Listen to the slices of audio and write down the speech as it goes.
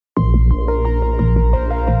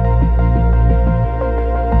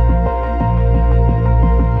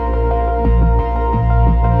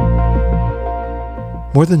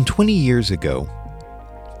More than 20 years ago,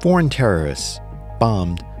 foreign terrorists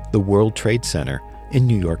bombed the World Trade Center in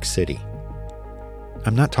New York City.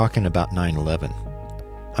 I'm not talking about 9/11.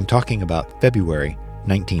 I'm talking about February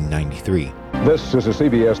 1993. This is a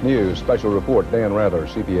CBS News special report. Dan Rather,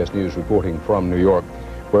 CBS News, reporting from New York,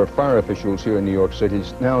 where fire officials here in New York City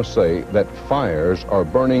now say that fires are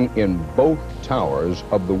burning in both towers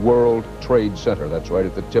of the World Trade Center. That's right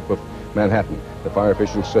at the tip of Manhattan. The fire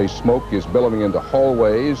officials say smoke is billowing into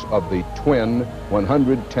hallways of the twin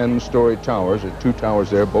 110-story towers. There are two towers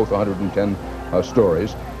there, both 110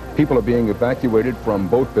 stories. People are being evacuated from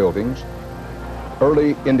both buildings.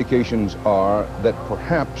 Early indications are that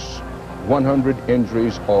perhaps 100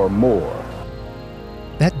 injuries or more.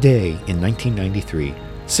 That day in 1993,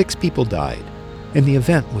 6 people died, and the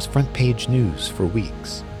event was front-page news for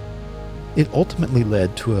weeks. It ultimately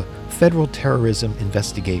led to a federal terrorism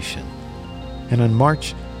investigation, and on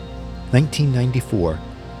March 1994,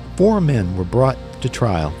 4 men were brought to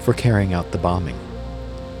trial for carrying out the bombing.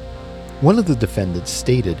 One of the defendants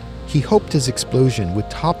stated he hoped his explosion would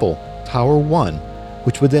topple Tower 1,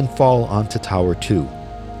 which would then fall onto Tower 2,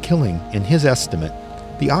 killing, in his estimate,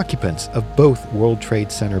 the occupants of both World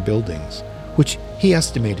Trade Center buildings, which he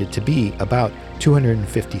estimated to be about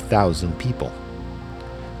 250,000 people.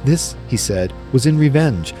 This, he said, was in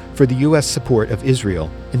revenge for the U.S. support of Israel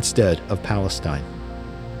instead of Palestine.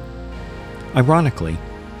 Ironically,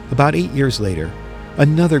 about 8 years later,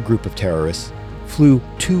 another group of terrorists flew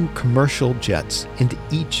 2 commercial jets into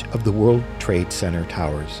each of the World Trade Center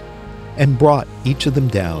towers and brought each of them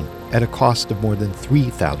down at a cost of more than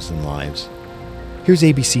 3,000 lives. Here's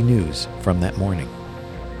ABC News from that morning.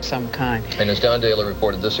 Some kind. And as Don Dahler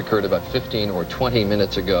reported, this occurred about 15 or 20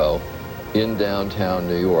 minutes ago in downtown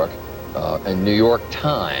New York. In New York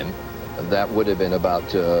time, that would have been about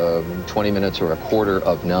 20 minutes or a quarter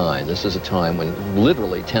of 9. This is a time when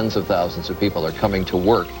literally tens of thousands of people are coming to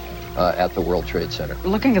work at the World Trade Center.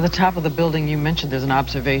 Looking at the top of the building, you mentioned there's an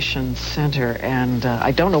observation center, and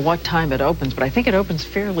I don't know what time it opens, but I think it opens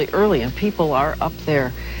fairly early, and people are up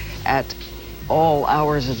there at all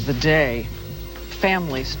hours of the day.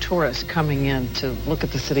 Families, tourists coming in to look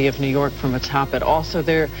at the city of New York from atop it. Also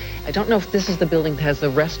there, I don't know if this is the building that has the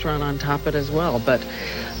restaurant on top of it as well, but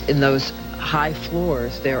in those high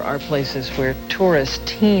floors, there are places where tourists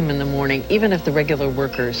team in the morning, even if the regular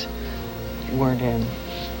workers weren't in.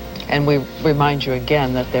 And we remind you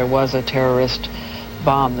again that there was a terrorist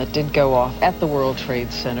bomb that did go off at the World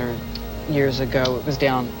Trade Center years ago. It was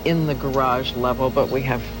down in the garage level, but we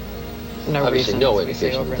have no obviously reason, no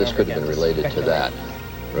indication that this could have been related to that.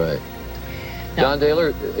 Right. No. Don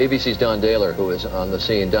Dahler, ABC's Don Dahler, who is on the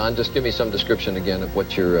scene. Don, just give me some description again of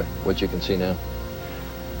what you can see now.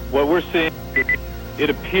 What we're seeing,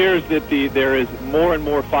 it appears that there is more and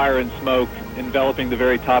more fire and smoke enveloping the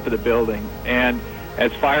very top of the building. And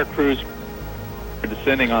as fire crews are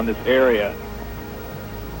descending on this area,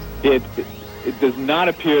 it does not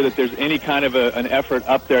appear that there's any kind of an effort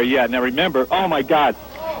up there yet. Now remember, oh my God.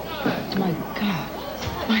 Oh my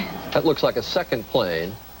God. That looks like a second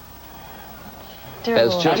plane. Dear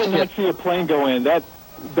Lord. I did not see a plane go in. That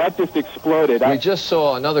just exploded. We just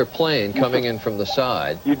saw another plane coming in from the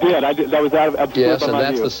side. You did. That was out of yes, and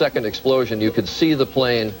that's the second explosion. You could see the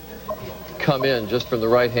plane come in just from the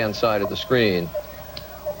right-hand side of the screen.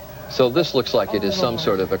 So this looks like it is some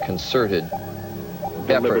sort of a concerted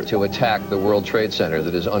effort to attack the World Trade Center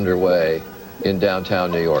that is underway in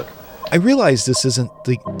downtown New York. I realize this isn't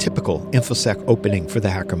the typical InfoSec opening for the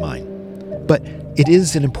Hacker Mind, but it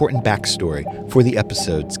is an important backstory for the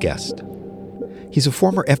episode's guest. He's a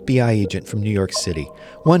former FBI agent from New York City,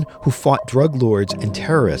 one who fought drug lords and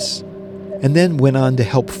terrorists, and then went on to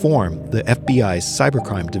help form the FBI's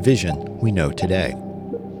cybercrime division we know today.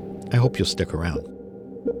 I hope you'll stick around.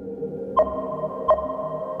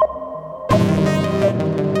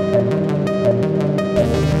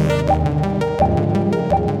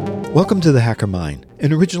 Welcome to The Hacker Mind,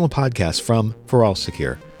 an original podcast from For All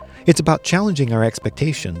Secure. It's about challenging our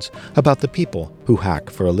expectations about the people who hack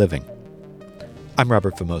for a living. I'm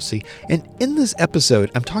Robert Famosi, and in this episode,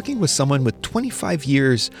 I'm talking with someone with 25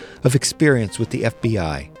 years of experience with the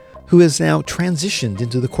FBI, who has now transitioned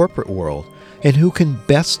into the corporate world, and who can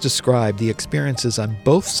best describe the experiences on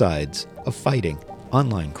both sides of fighting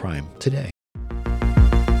online crime today.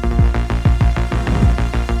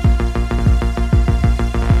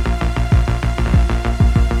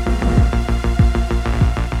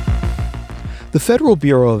 The Federal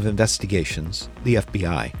Bureau of Investigations, the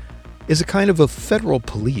FBI, is a kind of a federal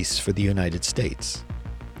police for the United States.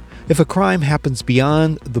 If a crime happens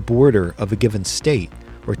beyond the border of a given state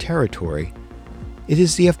or territory, It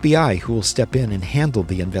is the FBI who will step in and handle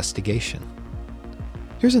the investigation.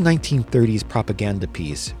 Here's a 1930s propaganda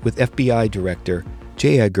piece with FBI Director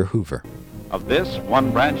J. Edgar Hoover. Of this,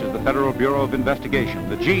 one branch is the Federal Bureau of Investigation,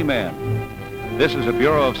 the G-Men. This is a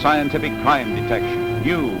Bureau of Scientific Crime Detection,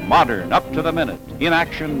 new, modern, up to the minute, in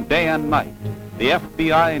action day and night. The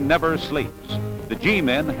FBI never sleeps. The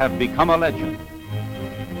G-Men have become a legend.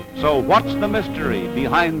 So what's the mystery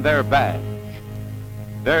behind their badge?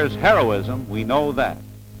 There's heroism, we know that.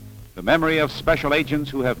 The memory of special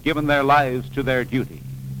agents who have given their lives to their duty.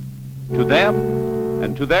 To them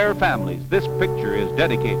and to their families, this picture is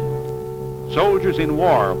dedicated. Soldiers in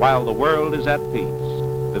war while the world is at peace.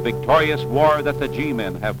 The victorious war that the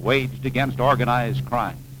G-Men have waged against organized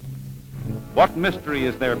crime. What mystery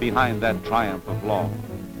is there behind that triumph of law?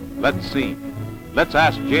 Let's see. Let's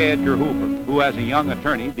ask J. Edgar Hoover, who as a young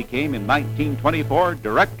attorney became in 1924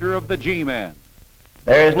 director of the G-Men.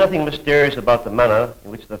 There is nothing mysterious about the manner in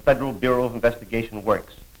which the Federal Bureau of Investigation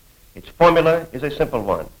works. Its formula is a simple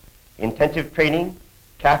one. Intensive training,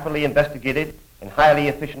 carefully investigated, and highly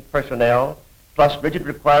efficient personnel, plus rigid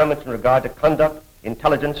requirements in regard to conduct,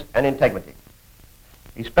 intelligence, and integrity.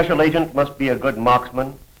 A special agent must be a good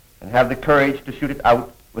marksman and have the courage to shoot it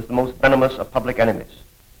out with the most venomous of public enemies.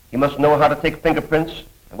 He must know how to take fingerprints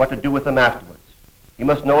and what to do with them afterwards. He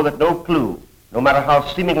must know that no clue, no matter how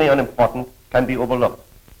seemingly unimportant, can be overlooked.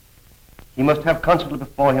 He must have constantly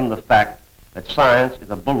before him the fact that science is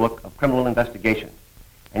a bulwark of criminal investigation.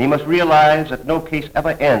 And he must realize that no case ever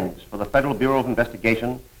ends for the Federal Bureau of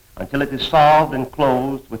Investigation until it is solved and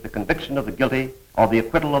closed with the conviction of the guilty or the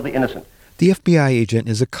acquittal of the innocent. The FBI agent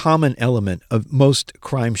is a common element of most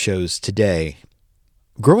crime shows today.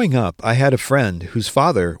 Growing up, I had a friend whose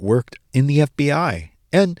father worked in the FBI,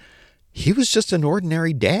 and he was just an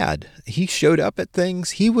ordinary dad. He showed up at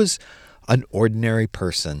things. He was an ordinary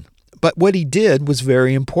person. But what he did was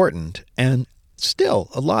very important, and still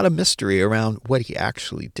a lot of mystery around what he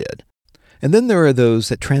actually did. And then there are those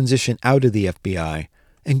that transition out of the FBI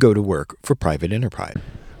and go to work for private enterprise.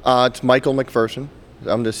 It's Michael McPherson.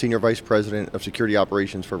 I'm the Senior Vice President of Security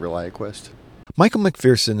Operations for ReliaQuest. Michael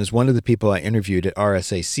McPherson is one of the people I interviewed at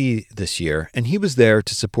RSAC this year, and he was there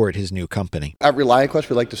to support his new company. At ReliaQuest,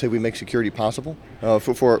 we like to say we make security possible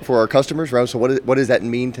for our customers, right? So what does that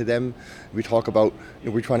mean to them? We talk about,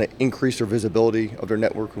 we're trying to increase their visibility of their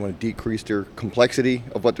network. We want to decrease their complexity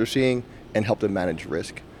of what they're seeing and help them manage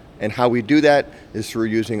risk. And how we do that is through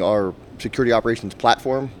using our security operations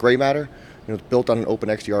platform, Gray Matter. It's built on an open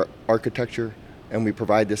XDR architecture, and we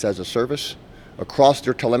provide this as a service across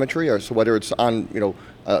their telemetry, or so whether it's on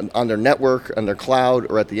their network, on their cloud,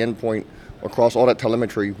 or at the endpoint, across all that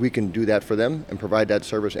telemetry, we can do that for them and provide that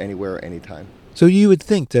service anywhere, anytime. So you would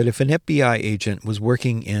think that if an FBI agent was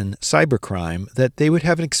working in cybercrime, that they would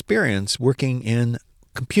have an experience working in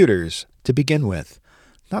computers to begin with.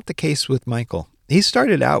 Not the case with Michael. He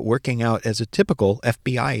started out working out as a typical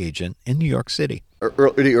FBI agent in New York City. In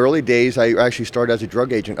the early days, I actually started as a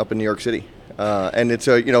drug agent up in New York City. And it's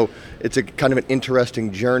a kind of an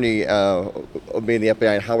interesting journey of being in the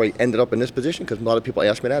FBI and how I ended up in this position, because a lot of people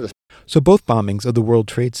ask me that. So both bombings of the World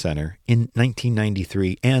Trade Center in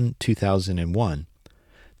 1993 and 2001,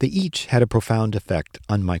 they each had a profound effect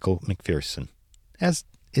on Michael McPherson, as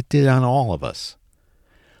it did on all of us.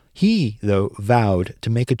 He, though, vowed to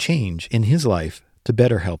make a change in his life to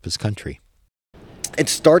better help his country. It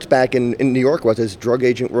starts back in New York. I was a drug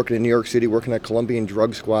agent working in New York City, working at Colombian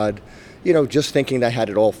Drug Squad, just thinking that I had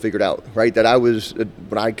it all figured out, right? That I was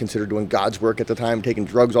what I considered doing God's work at the time, taking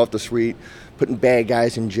drugs off the street, putting bad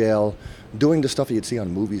guys in jail, doing the stuff that you'd see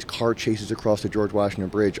on movies, car chases across the George Washington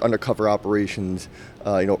Bridge, undercover operations,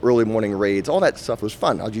 early morning raids. All that stuff was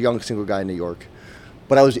fun. I was a young single guy in New York.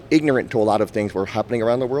 But I was ignorant to a lot of things that were happening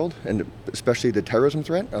around the world, and especially the terrorism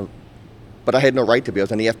threat. But I had no right to be. I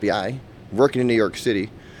was in the FBI, working in New York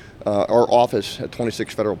City. Our office at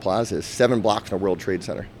 26 Federal Plaza is 7 blocks from the World Trade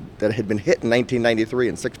Center that had been hit in 1993,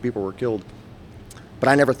 and 6 people were killed. But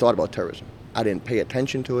I never thought about terrorism. I didn't pay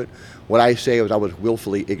attention to it. What I say is I was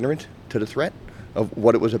willfully ignorant to the threat of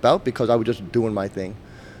what it was about, because I was just doing my thing.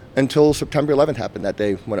 Until September 11th happened that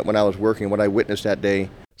day when I was working, what I witnessed that day.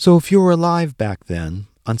 So if you were alive back then,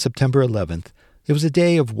 on September 11th, it was a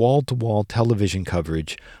day of wall-to-wall television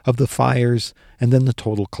coverage of the fires and then the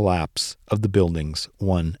total collapse of the buildings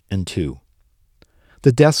 1 and 2.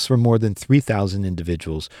 The deaths were more than 3,000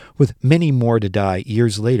 individuals, with many more to die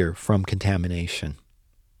years later from contamination.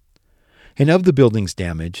 And of the buildings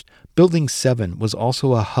damaged, Building 7 was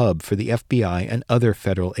also a hub for the FBI and other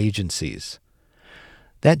federal agencies.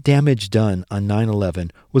 That damage done on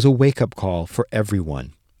 9/11 was a wake-up call for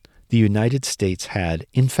everyone. The United States had,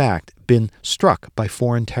 in fact, been struck by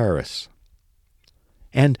foreign terrorists.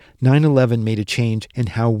 And 9/11 made a change in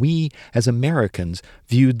how we as Americans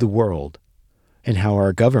viewed the world, and how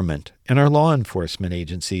our government and our law enforcement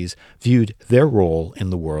agencies viewed their role in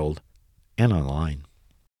the world and online.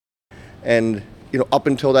 And, up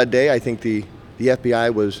until that day, I think the FBI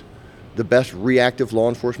was the best reactive law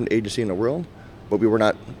enforcement agency in the world, but we were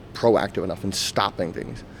not proactive enough in stopping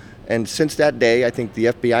things. And since that day, I think the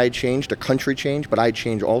FBI changed, the country changed, but I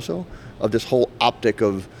changed also, of this whole optic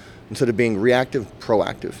of, instead of being reactive,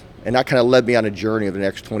 proactive. And that kind of led me on a journey of the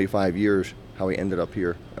next 25 years, how we ended up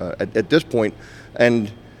here at this point.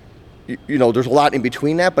 And, there's a lot in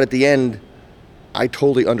between that, but at the end, I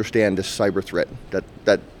totally understand this cyber threat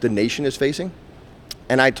that the nation is facing.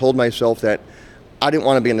 And I told myself that I didn't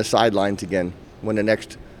want to be on the sidelines again when the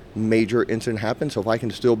next major incident happened. So if I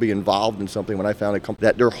can still be involved in something, when I found a company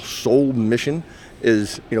that their sole mission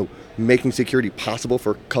is, making security possible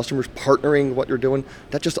for customers, partnering what they're doing,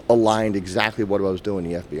 that just aligned exactly what I was doing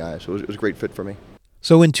in the FBI. So it was a great fit for me.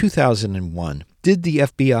 So in 2001, did the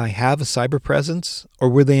FBI have a cyber presence, or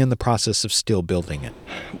were they in the process of still building it?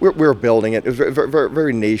 We're building it. It was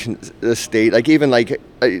very nation state.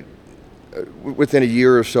 Within a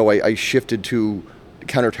year or so, I shifted to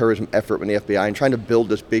counterterrorism effort with the FBI and trying to build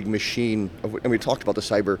this big machine. And we talked about the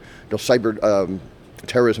cyber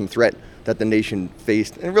terrorism threat that the nation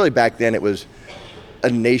faced. And really back then it was a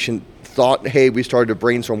nation thought, hey, we started to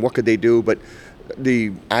brainstorm what could they do, but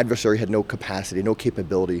the adversary had no capacity, no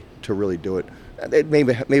capability to really do it. They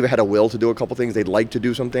maybe had a will to do a couple things. They'd like to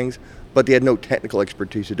do some things, but they had no technical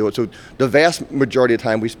expertise to do it. So the vast majority of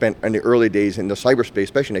time we spent in the early days in the cyberspace,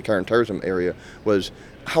 especially in the counterterrorism area, was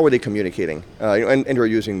how are they communicating? And they were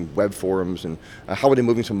using web forums, and how are they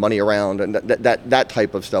moving some money around, and that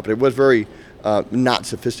type of stuff. But it was very not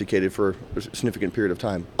sophisticated for a significant period of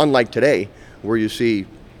time. Unlike today, where you see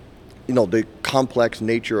the complex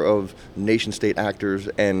nature of nation-state actors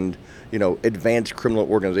and, advanced criminal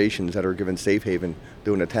organizations that are given safe haven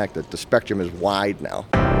to an attack, that the spectrum is wide now.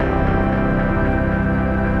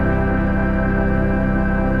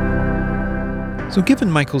 So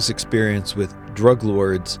given Michael's experience with drug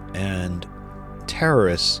lords and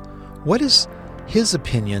terrorists, what is his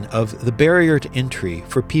opinion of the barrier to entry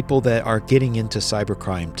for people that are getting into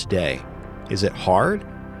cybercrime today? Is it hard?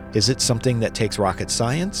 Is it something that takes rocket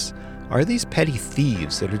science? Are these petty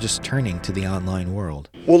thieves that are just turning to the online world?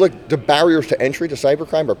 Well, look, the barriers to entry to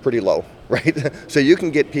cybercrime are pretty low, right? So you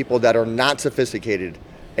can get people that are not sophisticated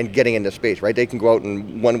and getting into space, right? They can go out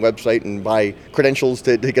on one website and buy credentials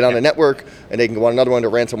to get on a network, and they can go on another one to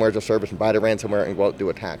ransomware as a service and buy the ransomware and go out and do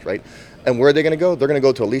attacks, right? And where are they going to go? They're going to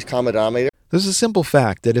go to the least common denominator. There's a simple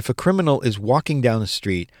fact that if a criminal is walking down the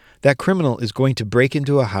street, that criminal is going to break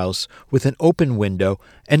into a house with an open window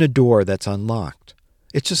and a door that's unlocked.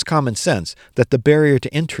 It's just common sense that the barrier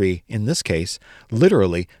to entry, in this case,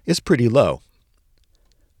 literally, is pretty low.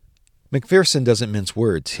 McPherson doesn't mince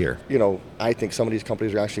words here. I think some of these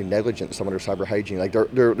companies are actually negligent in some of their cyber hygiene. Like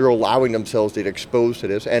they're allowing themselves to get exposed to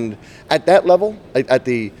this. And at that level, at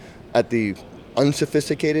the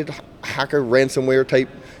unsophisticated hacker ransomware type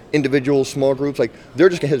individuals, small groups, like they're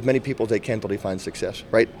just gonna hit as many people as they can until they find success,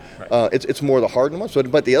 right? It's more the hardened ones.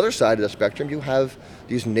 But the other side of the spectrum, you have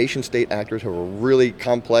these nation-state actors who are really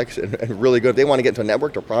complex and really good. If they want to get into a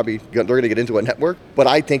network, they're going to get into a network. But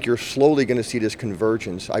I think you're slowly going to see this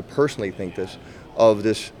convergence. I personally think of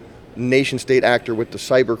this nation-state actor with the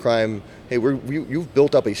cybercrime. Hey, you've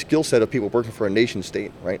built up a skill set of people working for a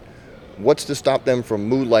nation-state, right? What's to stop them from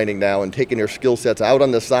moonlighting now and taking their skill sets out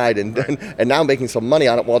on the side and now making some money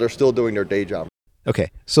on it while they're still doing their day job?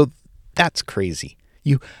 Okay, so that's crazy.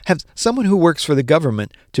 You have someone who works for the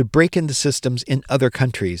government to break into systems in other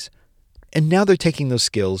countries, and now they're taking those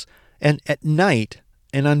skills and at night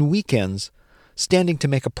and on weekends standing to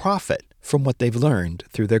make a profit from what they've learned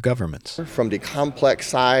through their governments. From the complex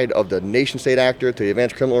side of the nation-state actor to the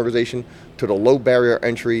advanced criminal organization to the low barrier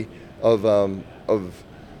entry of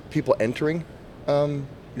people entering,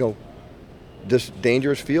 this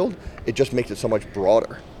dangerous field, it just makes it so much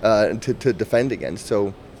broader to defend against.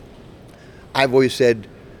 So I've always said,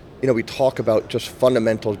 we talk about just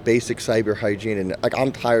fundamentals, basic cyber hygiene, and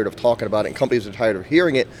I'm tired of talking about it, and companies are tired of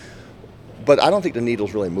hearing it, but I don't think the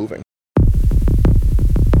needle's really moving.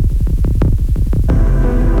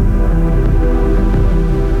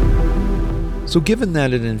 So given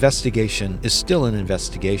that an investigation is still an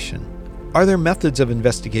investigation, are there methods of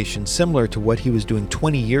investigation similar to what he was doing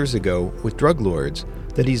 20 years ago with drug lords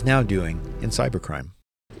that he's now doing in cybercrime?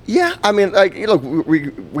 Yeah,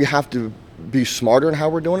 we have to be smarter in how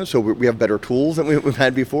we're doing it, so we have better tools than we've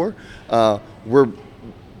had before. We're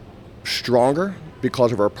stronger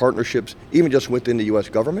because of our partnerships, even just within the U.S.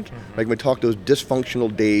 government. Like we talk those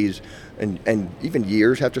dysfunctional days and even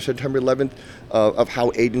years after September 11th of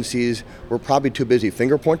how agencies were probably too busy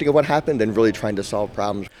finger pointing at what happened than really trying to solve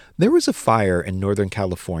problems. There was a fire in Northern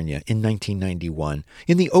California in 1991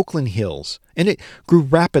 in the Oakland Hills, and it grew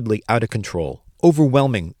rapidly out of control,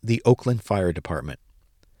 overwhelming the Oakland Fire Department.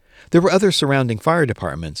 There were other surrounding fire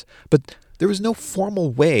departments, but there was no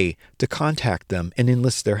formal way to contact them and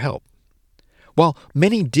enlist their help. While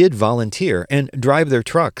many did volunteer and drive their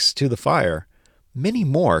trucks to the fire, many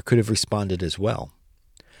more could have responded as well.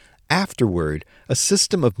 Afterward, a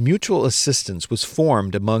system of mutual assistance was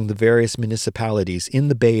formed among the various municipalities in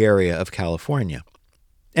the Bay Area of California.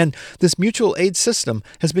 And this mutual aid system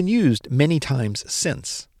has been used many times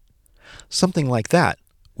since. Something like that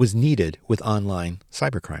was needed with online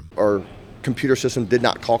cybercrime. Our computer system did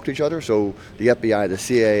not talk to each other, so the FBI, the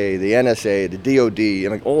CIA, the NSA, the DOD,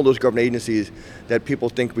 and like all those government agencies that people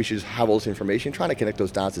think we should have all this information, trying to connect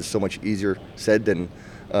those dots is so much easier said than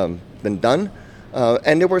done.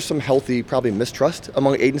 And there was some healthy, probably mistrust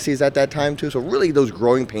among agencies at that time too. So really those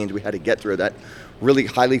growing pains we had to get through that really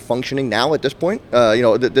highly functioning now at this point,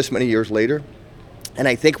 this many years later. And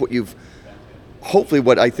I think what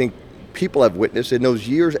I think people have witnessed in those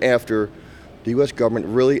years after the U.S. government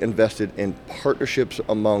really invested in partnerships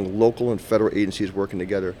among local and federal agencies working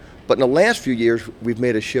together. But in the last few years, we've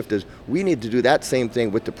made a shift as we need to do that same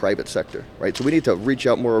thing with the private sector, right? So we need to reach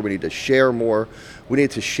out more, we need to share more, we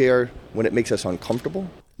need to share when it makes us uncomfortable.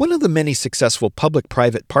 One of the many successful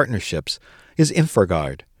public-private partnerships is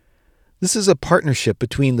InfraGard. This is a partnership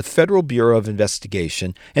between the Federal Bureau of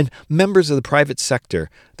Investigation and members of the private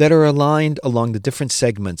sector that are aligned along the different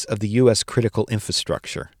segments of the U.S. critical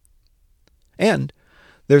infrastructure. And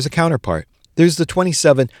there's a counterpart. There's the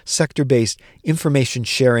 27 sector-based Information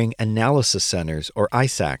Sharing Analysis Centers, or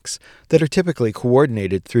ISACs, that are typically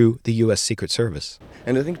coordinated through the U.S. Secret Service.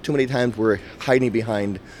 And I think too many times we're hiding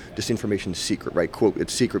behind this information secret, right? Quote,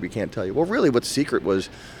 it's secret, we can't tell you. Well, really what's secret was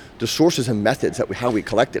the sources and methods how we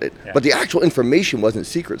collected it. Yeah. But the actual information wasn't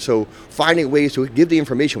secret. So finding ways to give the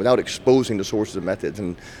information without exposing the sources and methods.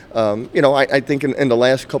 And, I think in the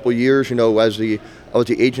last couple of years, I was the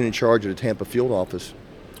agent in charge of the Tampa field office,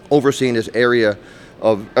 overseeing this area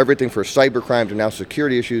of everything for cybercrime to now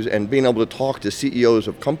security issues, and being able to talk to CEOs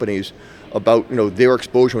of companies about their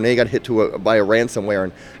exposure when they got hit by a ransomware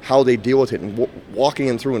and how they deal with it, and walking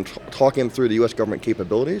them through and talking them through the U.S. government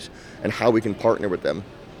capabilities and how we can partner with them.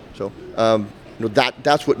 So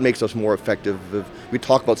that's what makes us more effective. We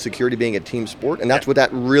talk about security being a team sport, and that's what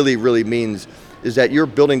that really, really means, is that you're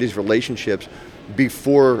building these relationships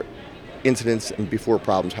before incidents and before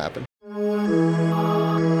problems happen.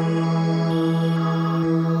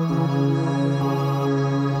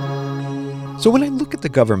 So when I look at the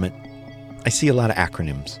government, I see a lot of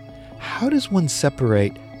acronyms. How does one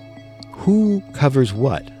separate who covers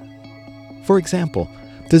what? For example,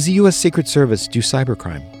 does the U.S. Secret Service do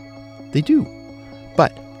cybercrime? They do.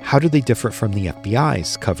 But how do they differ from the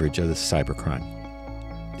FBI's coverage of the cybercrime?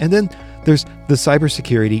 And then there's the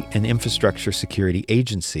Cybersecurity and Infrastructure Security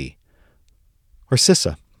Agency, or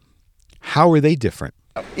CISA. How are they different?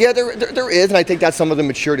 Yeah, there is, and I think that's some of the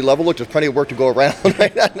maturity level. Look, there's plenty of work to go around,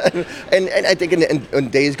 right? and I think in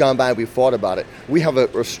days gone by, we fought about it. We have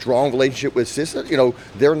a strong relationship with CISA.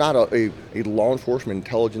 They're not a law enforcement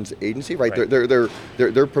intelligence agency, right?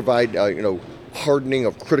 They provide hardening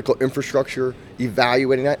of critical infrastructure,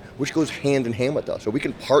 evaluating that, which goes hand in hand with us. So we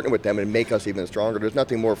can partner with them and make us even stronger. There's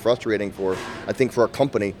nothing more frustrating for a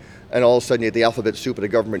company, and all of a sudden the alphabet soup of the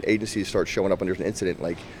government agencies start showing up and there's an incident,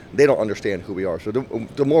 like they don't understand who we are. So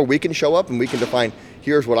the more we can show up and we can define,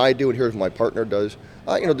 here's what I do and here's what my partner does.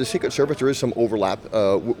 The Secret Service, there is some overlap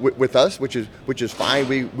with us, which is fine.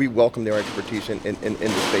 We welcome their expertise in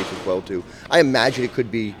the space as well too. I imagine it could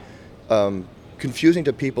be confusing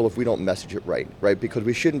to people if we don't message it right? Because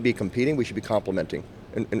we shouldn't be competing, we should be complementing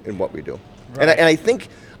in what we do. Right. And I think,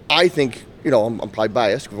 I'm probably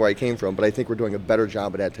biased where I came from, but I think we're doing a better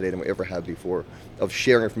job of that today than we ever have before, of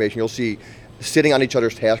sharing information. You'll see sitting on each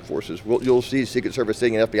other's task forces. You'll see Secret Service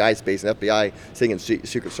sitting in FBI space and FBI sitting in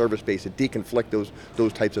Secret Service space to deconflict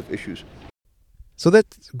those types of issues. So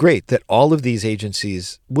that's great that all of these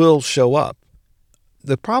agencies will show up.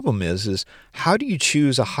 The problem is how do you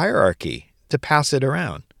choose a hierarchy to pass it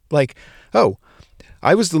around? Like, oh,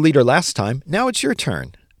 I was the leader last time, now it's your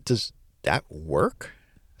turn. Does that work?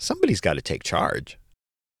 Somebody's got to take charge.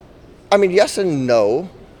 I mean, yes and no.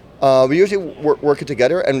 We usually work it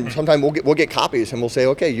together, and sometimes we'll get copies, and we'll say,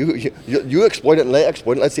 okay, you exploit it and they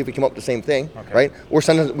exploit it. Let's see if we come up with the same thing, okay. Right? Or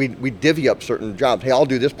sometimes we divvy up certain jobs. Hey, I'll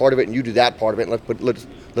do this part of it, and you do that part of it, and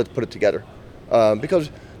let's put it together. because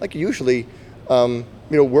like usually,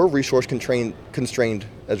 we're resource constrained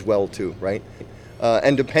as well too, right?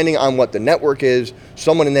 And depending on what the network is,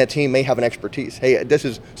 someone in that team may have an expertise. Hey, this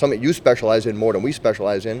is something you specialize in more than we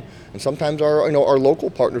specialize in. And sometimes our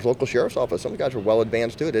local partners, local sheriff's office, some guys are well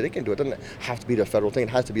advanced to it. They can do it. It doesn't have to be the federal thing. It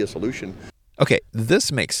has to be a solution. Okay,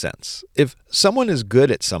 this makes sense. If someone is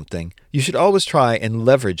good at something, you should always try and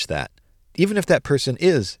leverage that, even if that person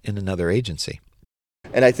is in another agency.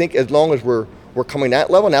 And I think as long as we're coming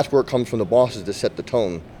that level, and that's where it comes from the bosses to set the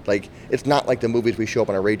tone. Like, it's not like the movies we show up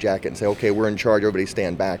on a raid jacket and say, okay, we're in charge, everybody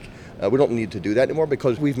stand back. We don't need to do that anymore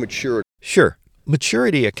because we've matured. Sure,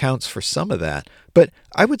 maturity accounts for some of that, but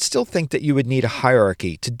I would still think that you would need a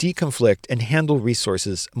hierarchy to deconflict and handle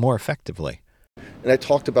resources more effectively. And I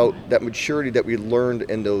talked about that maturity that we learned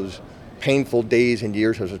in those painful days and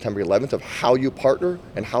years of September 11th of how you partner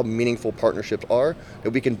and how meaningful partnerships are,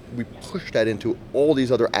 that we push that into all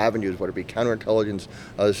these other avenues, whether it be counterintelligence,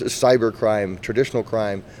 cybercrime, traditional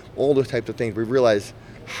crime, all those types of things. We realize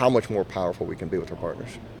how much more powerful we can be with our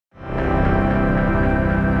partners.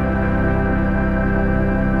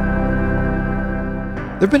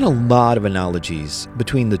 There have been a lot of analogies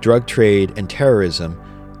between the drug trade and terrorism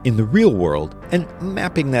in the real world and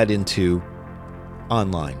mapping that into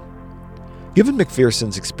online. Given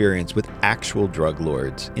McPherson's experience with actual drug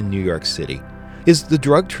lords in New York City, is the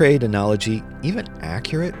drug trade analogy even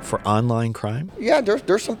accurate for online crime? Yeah,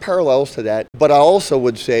 there's some parallels to that. But I also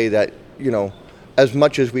would say that, as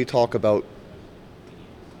much as we talk about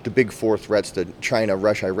the big four threats to China,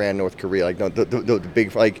 Russia, Iran, North Korea, like the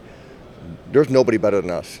big, like, there's nobody better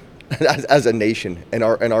than us as a nation and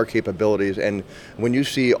our capabilities. And when you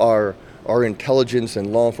see our intelligence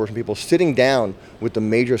and law enforcement people sitting down with the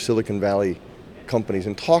major Silicon Valley companies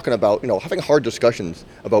and talking about, having hard discussions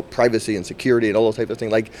about privacy and security and all those types of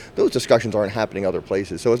things, like those discussions aren't happening other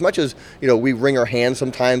places. So as much as, we wring our hands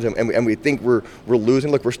sometimes and we think we're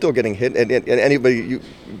losing, look, we're still getting hit, and anybody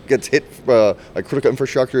gets hit like critical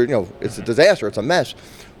infrastructure, it's a disaster, it's a mess.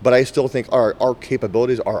 But I still think our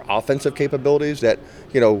capabilities, our offensive capabilities, that,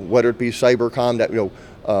 whether it be cybercrime, that,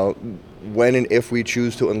 when and if we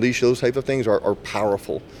choose to unleash those types of things are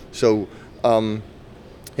powerful. So, and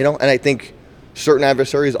I think certain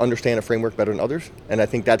adversaries understand a framework better than others, and I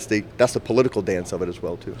think that's the political dance of it as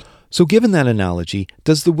well, too. So given that analogy,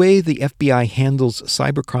 does the way the FBI handles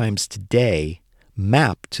cybercrimes today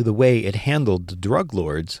map to the way it handled the drug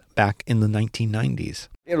lords back in the 1990s?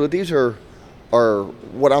 These are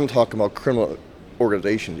what I'm talking about, criminal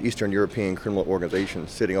organizations, Eastern European criminal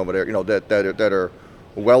organizations sitting over there, that are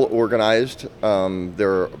well organized,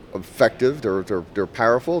 they're effective, they're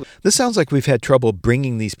powerful. This sounds like we've had trouble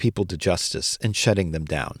bringing these people to justice and shutting them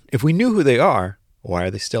down. If we knew who they are, why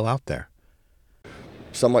are they still out there?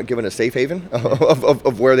 Somewhat given a safe haven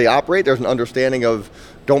of where they operate. There's an understanding of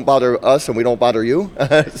don't bother us and we don't bother you.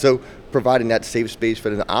 So providing that safe space for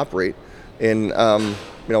them to operate in,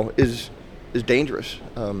 is dangerous.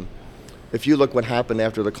 If you look what happened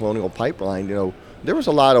after the Colonial Pipeline, there was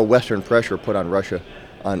a lot of Western pressure put on Russia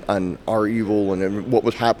on our evil and what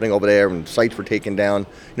was happening over there, and sites were taken down.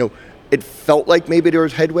 It felt like maybe there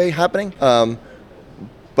was headway happening,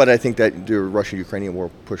 but I think that the Russia-Ukrainian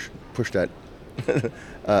war pushed that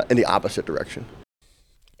in the opposite direction.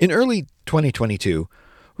 In early 2022,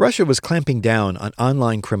 Russia was clamping down on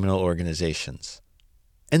online criminal organizations.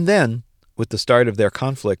 And then, with the start of their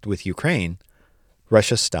conflict with Ukraine,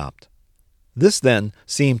 Russia stopped. This then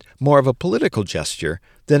seemed more of a political gesture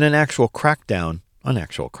than an actual crackdown on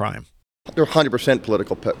actual crime. There's 100%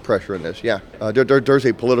 political pressure in this, yeah. There's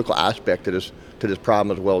a political aspect to this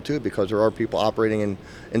problem as well, too, because there are people operating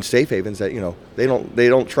in safe havens that, they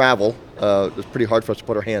don't travel. It's pretty hard for us to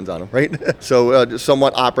put our hands on them, right? So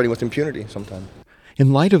somewhat operating with impunity sometimes.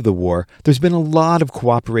 In light of the war, there's been a lot of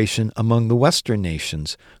cooperation among the Western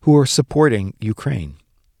nations who are supporting Ukraine.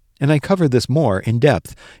 And I cover this more in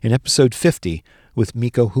depth in episode 50 with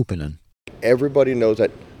Mikko Huppinen. Everybody knows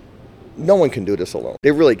that no one can do this alone.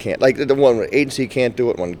 They really can't. Like, the one agency can't do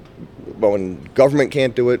it, one government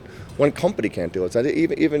can't do it, one company can't do it. So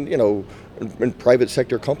even in private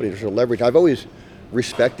sector companies, there's a leverage. I've always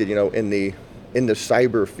respected, in the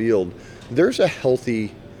cyber field, there's a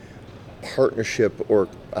healthy partnership or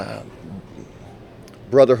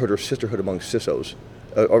brotherhood or sisterhood among CISOs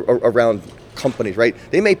around companies, right?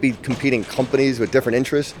 They may be competing companies with different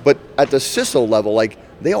interests, but at the CISO level, like,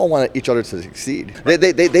 they all want each other to succeed.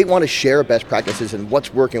 They want to share best practices and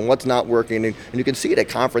what's working, what's not working, and you can see it at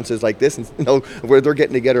conferences like this, and where they're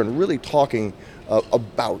getting together and really talking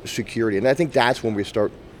about security. And I think that's when we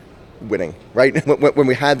start winning, right? When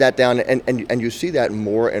we have that down, and you see that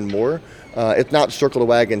more and more. It's not circle the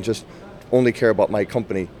wagon, just only care about my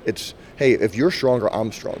company. It's, hey, if you're stronger,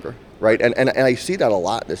 I'm stronger, right? And I see that a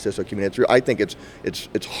lot in the CISO community. I think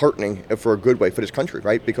it's heartening for a good way for this country,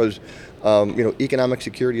 right? Because economic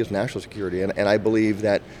security is national security, and I believe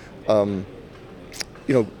that the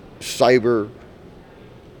cyber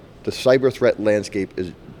threat landscape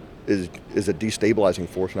is a destabilizing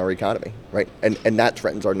force in our economy, right? And that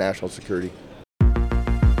threatens our national security.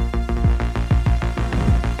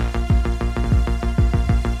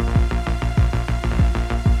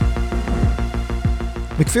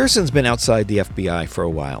 McPherson's been outside the FBI for a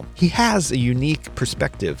while. He has a unique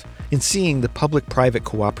perspective in seeing the public-private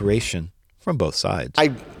cooperation from both sides. I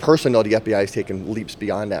personally know the FBI has taken leaps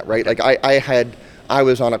beyond that, right? Like I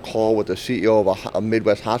was on a call with the CEO of a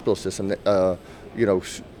Midwest hospital system that,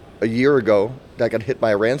 a year ago that got hit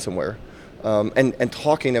by a ransomware, and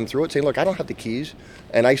talking them through it, saying, look, I don't have the keys,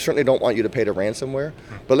 and I certainly don't want you to pay the ransomware,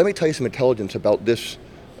 but let me tell you some intelligence about this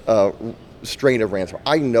strain of ransomware.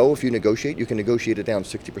 I know if you negotiate, you can negotiate it down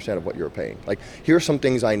 60% of what you're paying. Like, here's some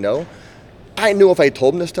things I know. I knew if I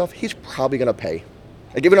told him this stuff, he's probably going to pay.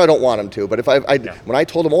 Like, even though I don't want him to, but when I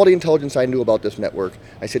told him all the intelligence I knew about this network,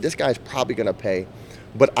 I said, this guy's probably going to pay.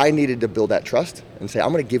 But I needed to build that trust and say,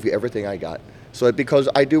 I'm going to give you everything I got. So because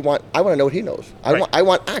I want to know what he knows. I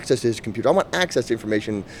want access to his computer. I want access to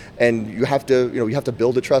information, and you have to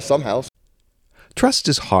build the trust somehow. Trust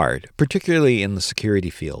is hard, particularly in the security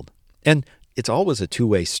field. And it's always a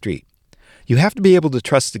two-way street. You have to be able to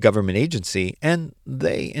trust the government agency, and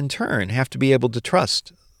they, in turn, have to be able to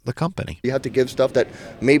trust the company. You have to give stuff that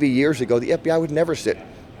maybe years ago the FBI would never sit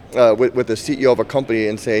with the CEO of a company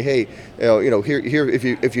and say, hey, here,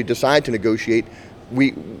 if you decide to negotiate,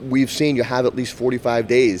 we've seen you have at least 45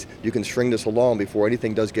 days. You can string this along before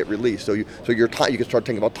anything does get released. So you can start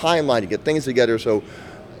thinking about timeline, you get things together. So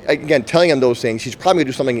again, telling him those things, he's probably going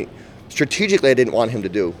to do something strategically I didn't want him to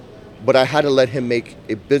do. But I had to let him make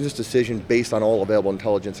a business decision based on all available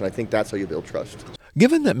intelligence, and I think that's how you build trust.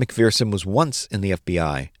 Given that McPherson was once in the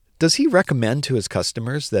FBI, does he recommend to his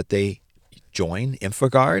customers that they join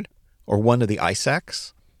InfoGuard or one of the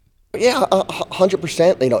ISACs? Yeah,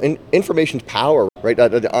 100%. Information's power, right?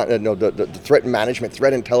 The threat management,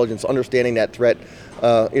 threat intelligence, understanding that threat.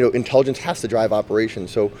 Intelligence has to drive operations.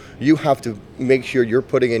 So you have to make sure you're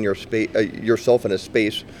putting in yourself in a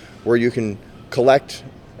space where you can collect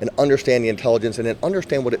and understand the intelligence and then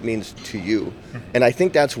understand what it means to you. And I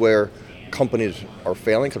think that's where companies are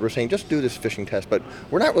failing, because we're saying just do this phishing test, but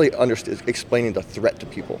we're not really explaining the threat to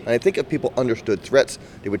people. And I think if people understood threats,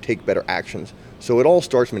 they would take better actions. So it all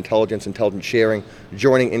starts from intelligence sharing,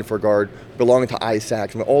 joining InfoGuard, belonging to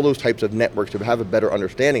ISACs, and all those types of networks to have a better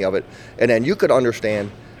understanding of it. And then you could understand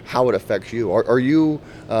how it affects you.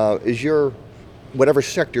 Is your whatever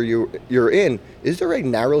sector you're in, is there a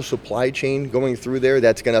narrow supply chain going through there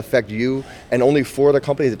that's going to affect you, and only for the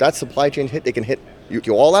companies that supply chain hit, they can hit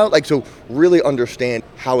you all out? So really understand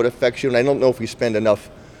how it affects you. And I don't know if we spend enough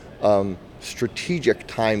strategic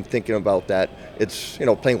time thinking about that. It's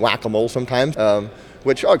playing whack-a-mole sometimes,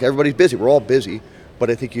 which everybody's busy. We're all busy, but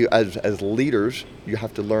I think you as leaders, you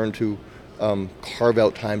have to learn to carve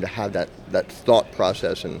out time to have that thought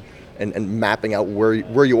process and mapping out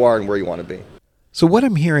where you are and where you want to be. So what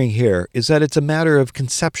I'm hearing here is that it's a matter of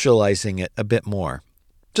conceptualizing it a bit more.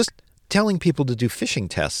 Just telling people to do phishing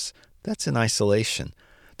tests, that's in isolation.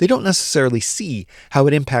 They don't necessarily see how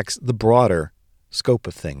it impacts the broader scope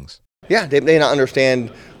of things. Yeah, they may not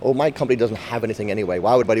understand, my company doesn't have anything anyway.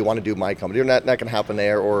 Why would anybody want to do my company? Not going to happen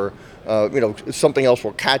there, or something else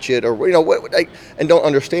will catch it, or and don't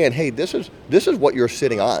understand. Hey, this is what you're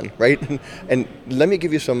sitting on, right? And let me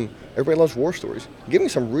give you some. Everybody loves war stories. Give me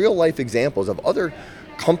some real life examples of other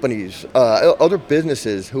companies, other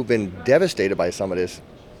businesses who've been devastated by some of this.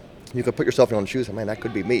 You could put yourself in your own shoes, and man, that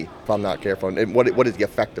could be me if I'm not careful. And what is the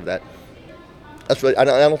effect of that? That's really. I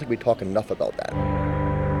don't think we talk enough about that.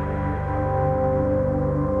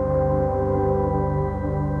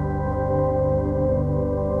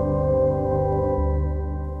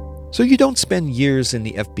 So you don't spend years in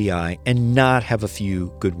the FBI and not have a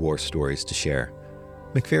few good war stories to share.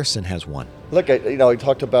 McPherson has one. Look, I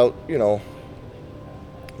talked about, there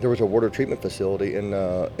was a water treatment facility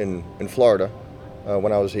in Florida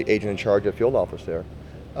when I was the agent in charge of field office there.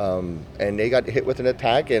 And they got hit with an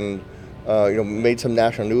attack and, made some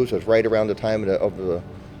national news. It was right around the time of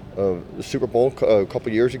the Super Bowl a couple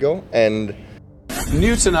years ago. And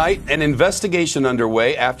new tonight, an investigation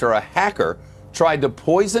underway after a hacker tried to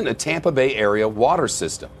poison a Tampa Bay area water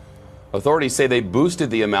system. Authorities say they boosted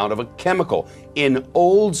the amount of a chemical in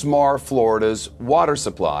Oldsmar, Florida's water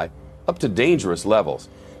supply up to dangerous levels.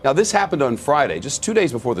 Now, this happened on Friday, just 2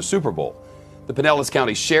 days before the Super Bowl. The Pinellas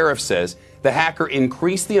County Sheriff says the hacker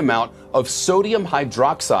increased the amount of sodium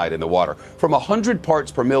hydroxide in the water from 100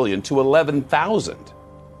 parts per million to 11,000.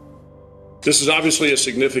 This is obviously a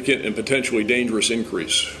significant and potentially dangerous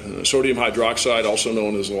increase. Sodium hydroxide, also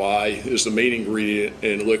known as lye, is the main ingredient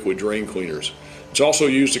in liquid drain cleaners. It's also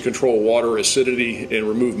used to control water acidity and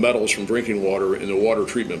remove metals from drinking water in the water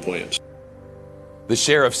treatment plants. The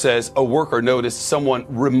sheriff says a worker noticed someone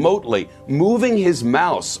remotely moving his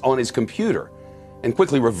mouse on his computer and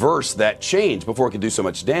quickly reversed that change before it could do so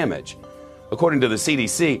much damage. According to the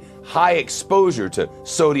CDC, high exposure to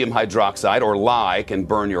sodium hydroxide, or lye, can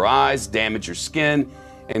burn your eyes, damage your skin,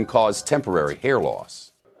 and cause temporary hair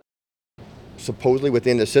loss. Supposedly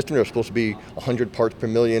within the system, there's supposed to be 100 parts per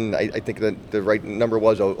million. I think that the right number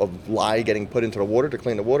was of lye getting put into the water to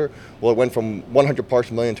clean the water. Well, it went from 100 parts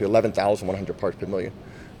per million to 11,100 parts per million.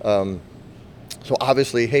 So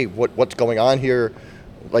obviously, hey, what's going on here?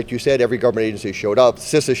 Like you said, every government agency showed up.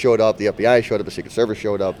 CISA showed up, the FBI showed up, the Secret Service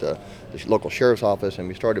showed up, the local sheriff's office, and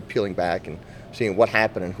we started peeling back and seeing what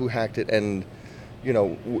happened and who hacked it. And, you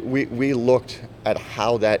know, we looked at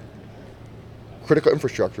how that critical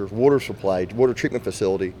infrastructure, water supply, water treatment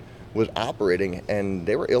facility was operating, and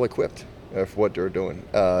they were ill-equipped for what they were doing.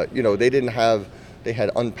 You know, they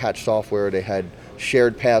had unpatched software, they had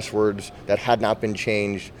shared passwords that had not been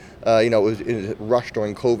changed. You know, it was rushed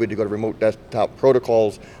during COVID to go to remote desktop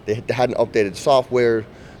protocols. They hadn't updated software,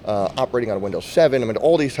 operating on Windows 7. I mean,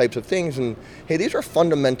 all these types of things. And hey, these are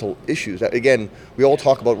fundamental issues that, again, we all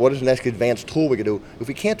talk about what is the next advanced tool we can do. If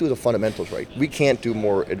we can't do the fundamentals right, we can't do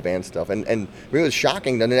more advanced stuff. And it was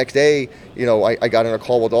shocking. Then the next day, you know, I got on a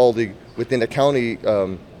call with within the county,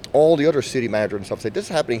 all the other city managers and stuff, said, this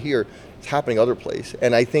is happening here, it's happening other place.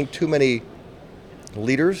 And I think too many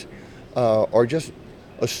leaders are just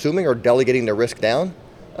assuming or delegating the risk down,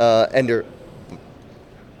 and they're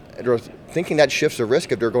thinking that shifts the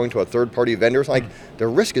risk if they're going to a third-party vendor. It's like the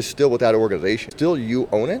risk is still with that organization. Still, you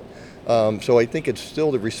own it. So I think it's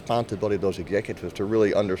still the responsibility of those executives to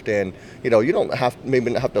really understand, you know, you don't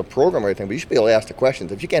maybe not have to program or anything, but you should be able to ask the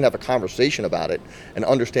questions. If you can't have a conversation about it and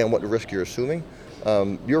understand what the risk you're assuming,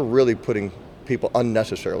 you're really putting people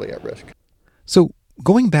unnecessarily at risk. So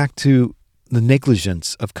going back to the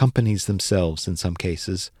negligence of companies themselves in some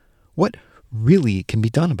cases, what really can be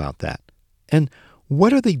done about that? And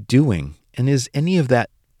what are they doing? And is any of that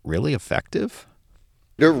really effective?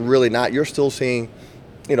 They're really not. You're still seeing,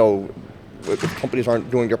 you know, if companies aren't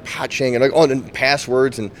doing their patching and and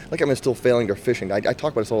passwords, and still failing their phishing. I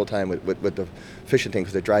talk about this all the time with the phishing thing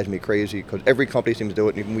because it drives me crazy because every company seems to do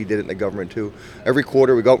it, and even we did it in the government too. Every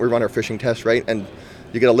quarter we go out, we run our phishing tests, right? And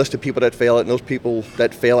you get a list of people that fail it, and those people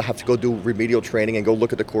that fail have to go do remedial training and go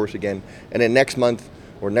look at the course again. And then next month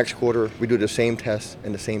or next quarter, we do the same test,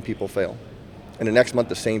 and the same people fail. And the next month,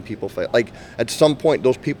 the same people fail. Like, at some point,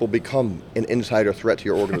 those people become an insider threat to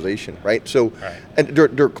your organization, right? So, and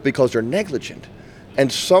they're because they're negligent.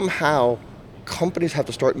 And somehow, companies have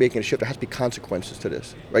to start making a shift. There has to be consequences to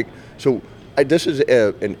this, right? So, this is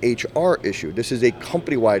an HR issue. This is a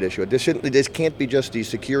company-wide issue. This can't be just the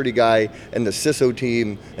security guy and the CISO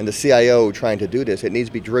team and the CIO trying to do this. It needs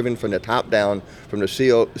to be driven from the top down, from the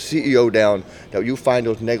CEO down, that you find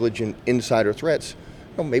those negligent insider threats.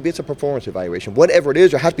 You know, maybe it's a performance evaluation. Whatever it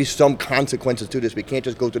is, there has to be some consequences to this. We can't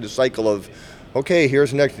just go through the cycle of, okay,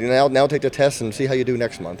 here's next. Now take the test and see how you do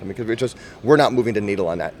next month. I mean, because we're not moving the needle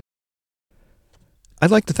on that. I'd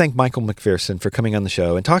like to thank Michael McPherson for coming on the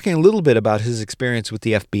show and talking a little bit about his experience with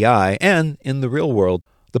the FBI and in the real world.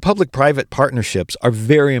 The public-private partnerships are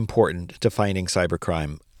very important to fighting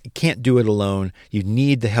cybercrime. You can't do it alone. You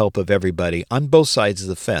need the help of everybody on both sides of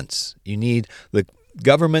the fence. You need the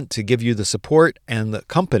government to give you the support and the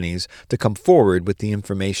companies to come forward with the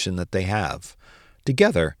information that they have.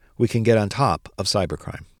 Together, we can get on top of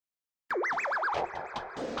cybercrime.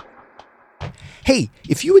 Hey,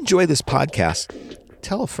 if you enjoy this podcast,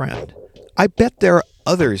 tell a friend. I bet there are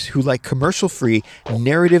others who like commercial-free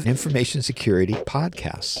narrative information security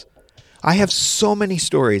podcasts. I have so many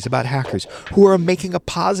stories about hackers who are making a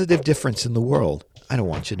positive difference in the world. I don't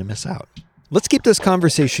want you to miss out. Let's keep this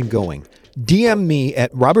conversation going. DM me at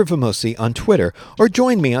Robert Vamosi on Twitter or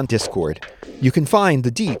join me on Discord. You can find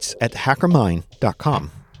the deets at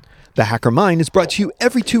hackermind.com. The Hacker Mind is brought to you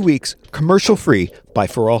every 2 weeks, commercial-free by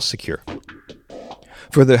For All Secure.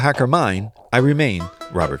 For the Hacker Mind, I remain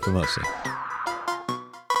Robert Vamosi.